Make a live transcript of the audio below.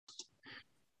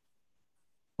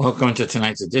Welcome to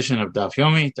tonight's edition of Daf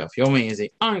Yomi. Daf Yomi is an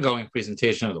ongoing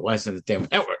presentation of the Weiss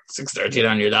Entertainment Network, 613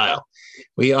 on your dial.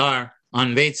 We are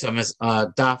on Beit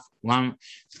Daf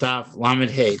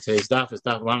Lamed Hey. Today's Daf is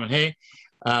Daf Lamed Hey.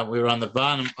 We were on the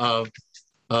bottom of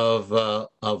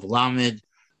Lamed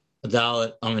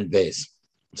Dalet Amid Beis.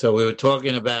 So we were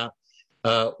talking about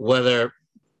whether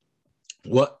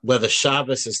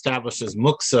Shabbos establishes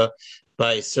muksa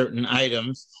by certain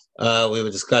items. We were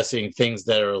discussing things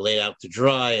that are laid out to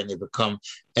dry and they become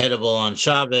edible on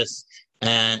Shabbos,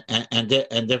 and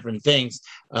different things.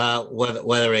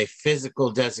 Whether a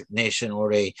physical designation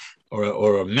or a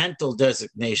mental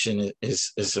designation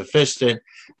is sufficient.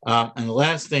 And the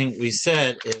last thing we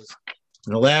said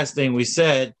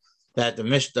that the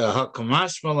Mishnah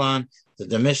Hakamash Malan, that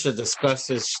the Mishnah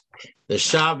discusses the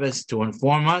Shabbos to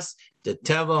inform us the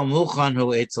Tevel Muchan Hu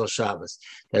Eitzel Shabbos,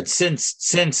 that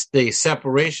since the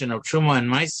separation of Truma and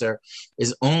Meiser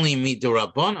is only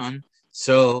Midurabanan,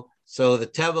 so the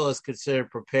Tevel is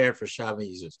considered prepared for Shabbos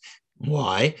users.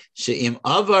 Why? She'im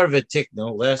Avar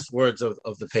V'Tikno, last words of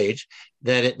the page,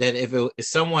 that if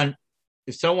someone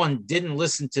didn't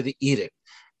listen to the edict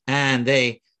and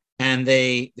they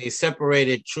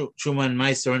separated Truma and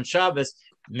Meiser on Shabbos,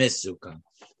 Misukan,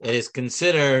 it is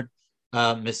considered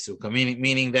Misuka,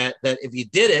 meaning that if you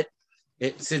did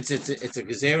it, since it's a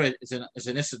gezerah, it's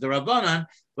an issa d'Rabbanan,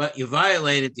 but you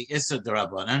violated the issa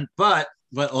d'Rabbanan. But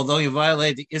although you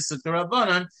violated the issa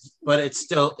d'Rabbanan, but it's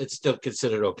still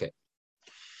considered okay.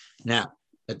 Now,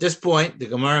 at this point, the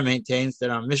Gemara maintains that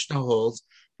our Mishnah holds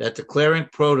that declaring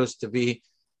produce to be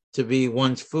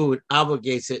one's food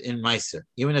obligates it in Meiser,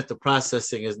 even if the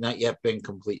processing has not yet been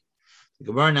complete. The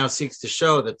Gemara now seeks to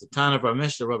show that the Tan of our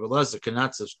Mishnah, Rabbi Elazar,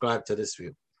 cannot subscribe to this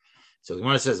view. So the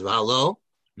Gemara says, "V'halo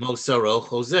mosaro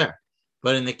choser."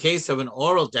 But in the case of an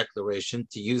oral declaration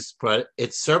to use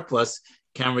its surplus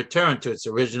can return to its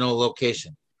original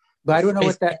location. But I don't know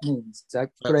what that means. I've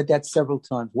read that several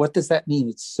times. What does that mean?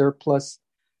 Its surplus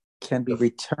can be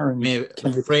returned.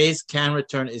 The phrase "can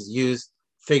return" is used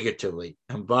figuratively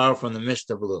and borrowed from the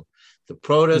Mishnah below. The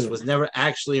produce was never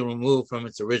actually removed from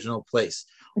its original place.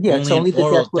 Yeah, only an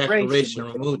oral the declaration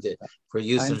removed it for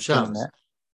use in Shabbos. That.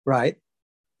 Right.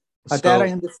 That I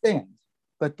understand.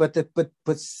 But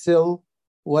still,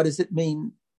 what does it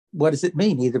mean? What does it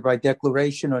mean, either by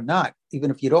declaration or not?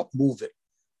 Even if you don't move it,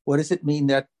 what does it mean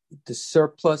that the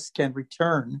surplus can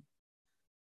return?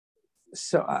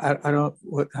 So I don't know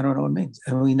what it means.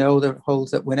 And we know that it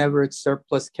holds that whenever its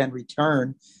surplus can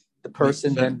return, the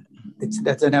person that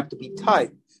doesn't have to be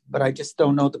tied. But I just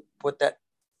don't know what that.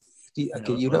 So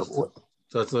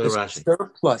it's like Rashi.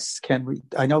 Surplus can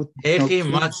I know. Echi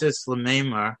matzis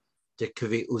l'meimar de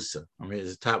kavi usa. I mean,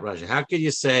 it's a top Rashi. How could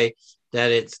you say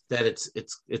that it's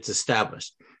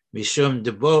established? Mishum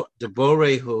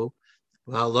deborehu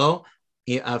v'halo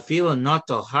afila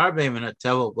notal harbe min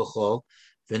hatevel b'chol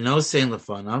v'nosein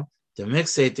lefanav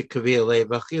demixate de kavi alei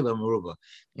b'achila meruba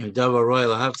im davar roy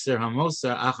lahachzer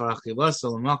hamosa achar achilasa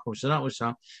l'makom shenat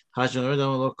usham hashon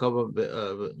erdam lo kaba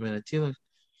minatilah.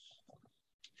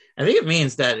 I think it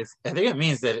means that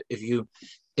if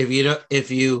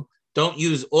you don't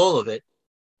use all of it,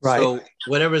 right, so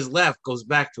whatever's left goes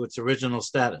back to its original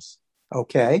status.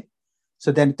 Okay,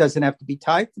 so then it doesn't have to be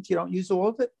typed if you don't use all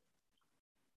of it.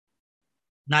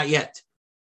 Not yet.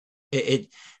 In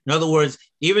other words,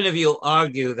 even if you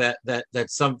argue that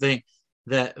something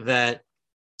that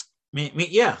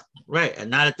yeah, right,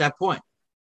 and not at that point.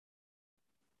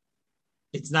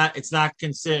 It's not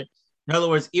considered. In other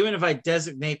words, even if I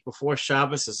designate before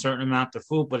Shabbos a certain amount of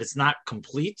food, but it's not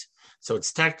complete, so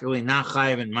it's technically not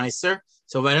chayiv and meiser.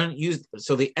 So if I don't use,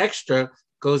 so the extra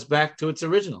goes back to its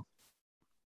original.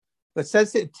 But it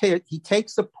says he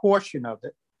takes a portion of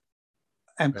it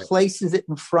and places it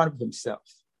in front of himself.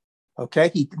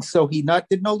 Okay, he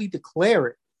didn't only declare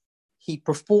it; he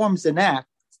performs an act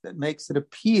that makes it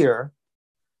appear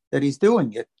that he's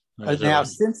doing it. Now,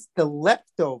 since the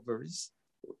leftovers.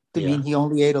 You mean he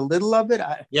only ate a little of it?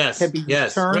 Yes. Can be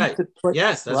returned. Right.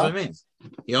 Yes, that's what it means.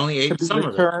 He only ate some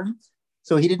of it.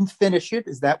 So he didn't finish it.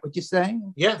 Is that what you're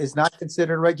saying? Yeah. It's not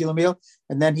considered a regular meal,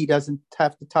 and then he doesn't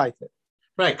have to tithe it.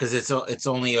 Right, because it's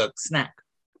only a snack.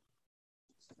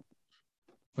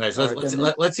 Right. So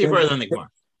let's see further in the Gemara.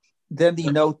 Then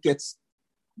the note gets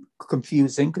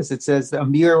confusing because it says a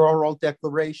mere oral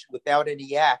declaration without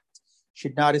any act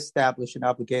should not establish an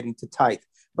obligating to tithe.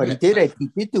 But he did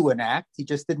do an act. He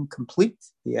just didn't complete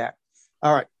the act.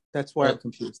 All right. That's why I'm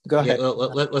confused. Go ahead.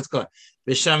 Let's go.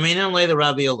 B'shaminim le the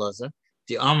Rabbi Elazar,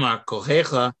 the Amar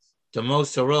kohecha the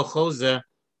mosaro choser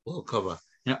will cover.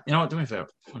 You know what? Do me a favor.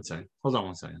 1 second. Hold on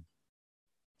 1 second.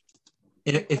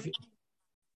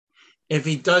 If if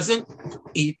he doesn't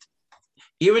eat,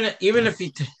 even if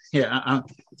he, the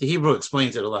Hebrew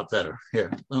explains it a lot better. Here,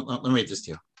 let me read this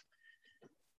to you.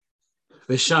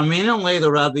 V'shamina le the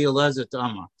Rabbi Elazar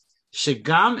Amar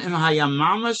shegam im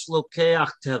hayamamash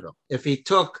lokeach tevel. If he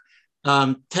took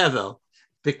tevel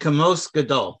b'kamos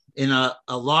gadol in a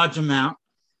large amount,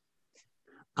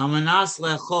 amanas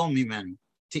lechol mimenu,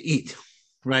 to eat,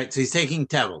 right? So he's taking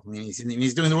tevel. I mean,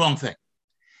 he's doing the wrong thing.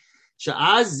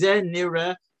 Sha'az zeh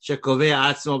nira.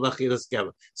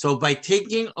 So by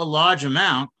taking a large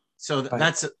amount, so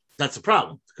that's a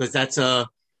problem because that's not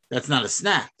a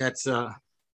snack. That's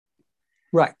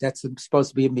right. That's supposed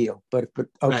to be a meal, but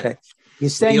okay. Right.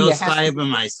 You're saying you have to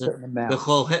be a certain amount.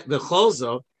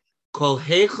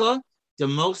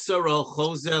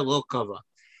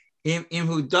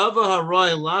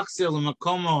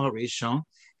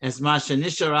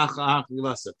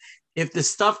 If the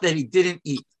stuff that he didn't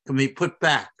eat can be put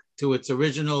back to its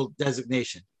original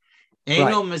designation. So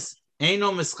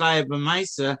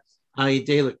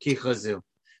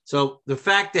the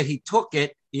fact that he took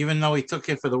it, even though he took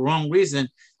it for the wrong reason,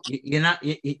 you're not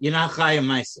chayim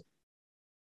ma'isa.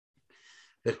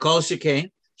 The kol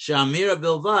shekain she'amira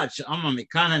bilvad she'amar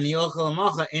mikana niochel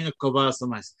amacha enu kovas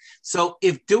l'ma'isa. So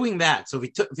if doing that,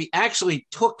 if he actually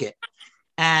took it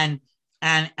and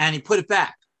he put it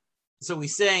back. So we're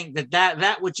saying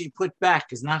that which he put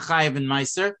back is not chayiv and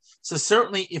meiser. So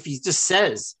certainly, if he just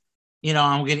says,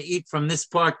 I'm going to eat from this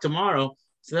part tomorrow,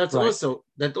 so that's right.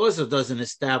 that also doesn't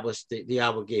establish the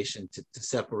obligation to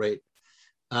separate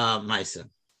meiser.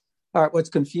 All right. What's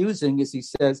confusing is he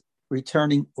says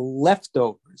returning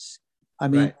leftovers. I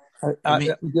mean,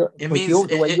 right. It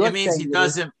means he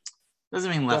doesn't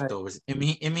mean leftovers.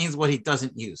 Right. It means what he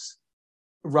doesn't use.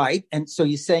 Right. And so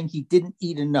you're saying he didn't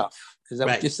eat enough. Is that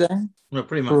what you're saying? Well,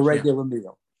 pretty much. For a regular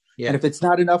meal. Yeah. And if it's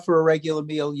not enough for a regular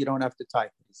meal, you don't have to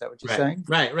type it. Is that what you're saying?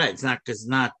 Right. It's not because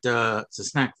it's a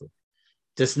snack food.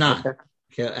 Just not.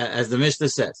 Okay. As the Mishnah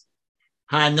says.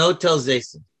 Ha-no tells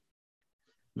Zason.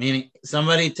 Meaning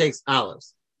somebody takes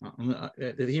olives.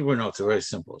 The Hebrew notes are very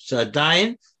simple.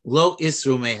 Shadayin lo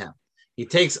isru mehem. He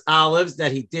takes olives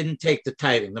that he didn't take the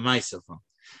tithing, the ma'isa from.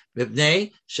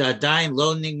 V'bnei shadayin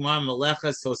lo nigmar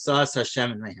melechas hosas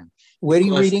Hashem mehem. Where are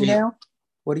you reading now?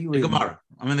 What are you reading? The Gemara.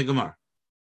 I'm in the Gemara.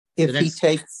 If he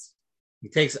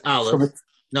takes olives.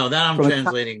 No, that I'm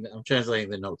translating. I'm translating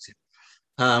the notes here.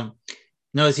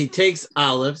 Notice he takes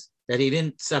olives that he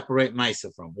didn't separate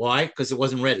ma'isa from. Why? Because it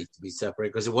wasn't ready to be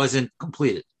separated. Because it wasn't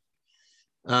completed.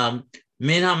 Min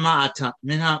ha'ma'atan.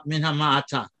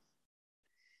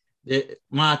 The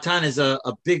ma'atan is a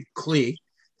big kli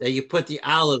that you put the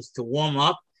olives to warm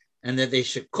up and that they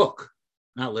should cook,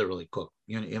 not literally cook,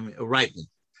 ripen.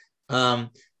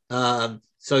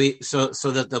 So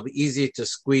that they'll be easier to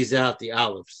squeeze out the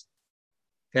olives.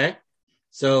 Okay,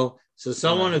 so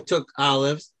someone who took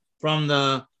olives from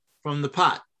the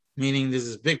pot, meaning there's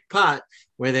this big pot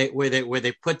where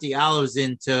they put the olives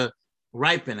in to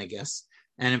ripen, I guess,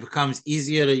 and it becomes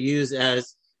easier to use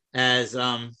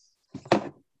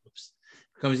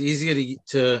becomes easier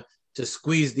to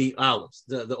squeeze the olives.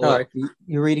 The oil. All right,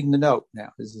 you're reading the note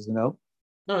now. This is the note.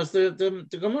 No, it's the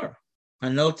Gemara. A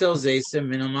note tells Zasim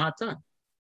minamatan.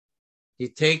 He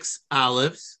takes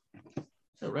olives.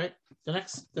 Is that right? The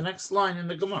next line in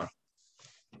the Gemara.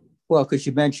 Well, because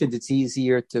you mentioned it's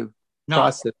easier to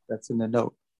process. That's in the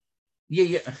note.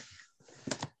 Yeah.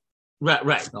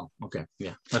 Right. No, okay.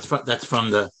 Yeah, that's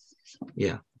from the.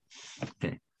 Yeah.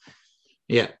 Okay.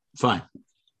 Yeah. Fine.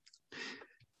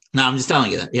 Now I'm just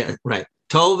telling you that. Yeah. Right.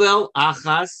 Tovel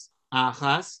achas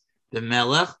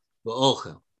b'melech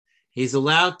v'ochel. He's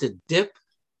allowed to dip.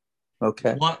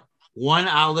 Okay. One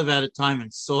olive at a time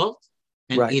in salt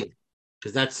and eat it,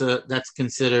 because that's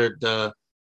considered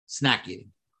snack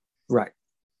eating. Right.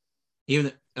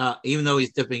 Even though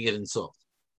he's dipping it in salt.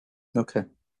 Okay.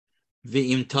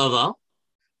 V'im tava,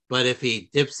 but if he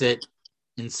dips it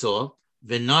in salt,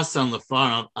 v'nasan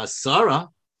lefarnav asara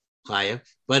chayev.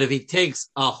 But if he takes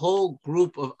a whole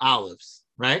group of olives,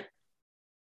 right?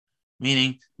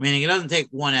 Meaning he doesn't take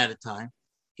one at a time.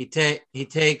 He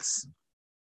takes.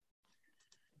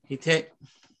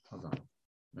 Hold on,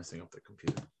 messing up the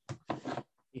computer.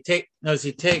 He takes